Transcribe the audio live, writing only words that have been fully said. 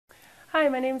Hi,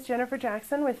 my name is Jennifer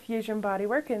Jackson with Fusion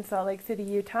Bodywork in Salt Lake City,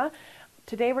 Utah.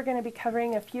 Today we're going to be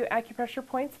covering a few acupressure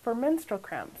points for menstrual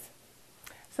cramps.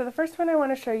 So the first one I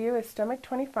want to show you is stomach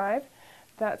 25.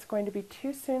 That's going to be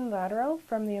too soon lateral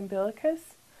from the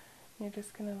umbilicus. You're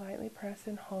just going to lightly press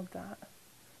and hold that.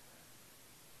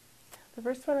 The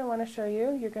first one I want to show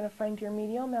you, you're going to find your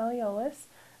medial malleolus.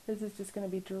 This is just going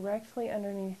to be directly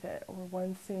underneath it, or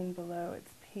 1 soon below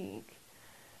its peak.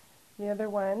 The other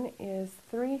one is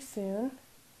 3 soon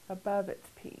above its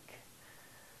peak.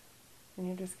 And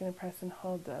you're just going to press and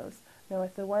hold those. Now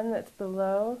with the one that's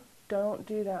below, don't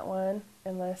do that one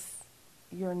unless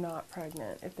you're not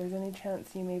pregnant. If there's any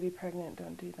chance you may be pregnant,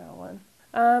 don't do that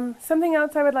one. Something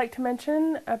else I would like to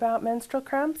mention about menstrual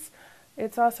cramps,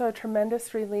 it's also a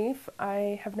tremendous relief.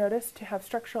 I have noticed to have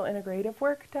structural integrative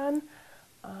work done.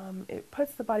 It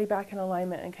puts the body back in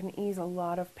alignment and can ease a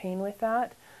lot of pain with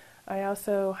that. I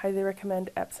also highly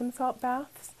recommend Epsom salt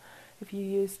baths. If you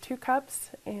use 2 cups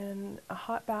in a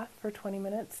hot bath for 20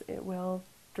 minutes, it will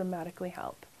dramatically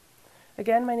help.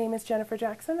 Again, my name is Jennifer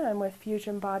Jackson. I'm with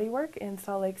Fusion Bodywork in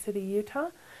Salt Lake City,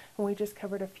 Utah, and we just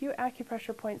covered a few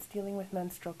acupressure points dealing with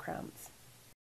menstrual cramps.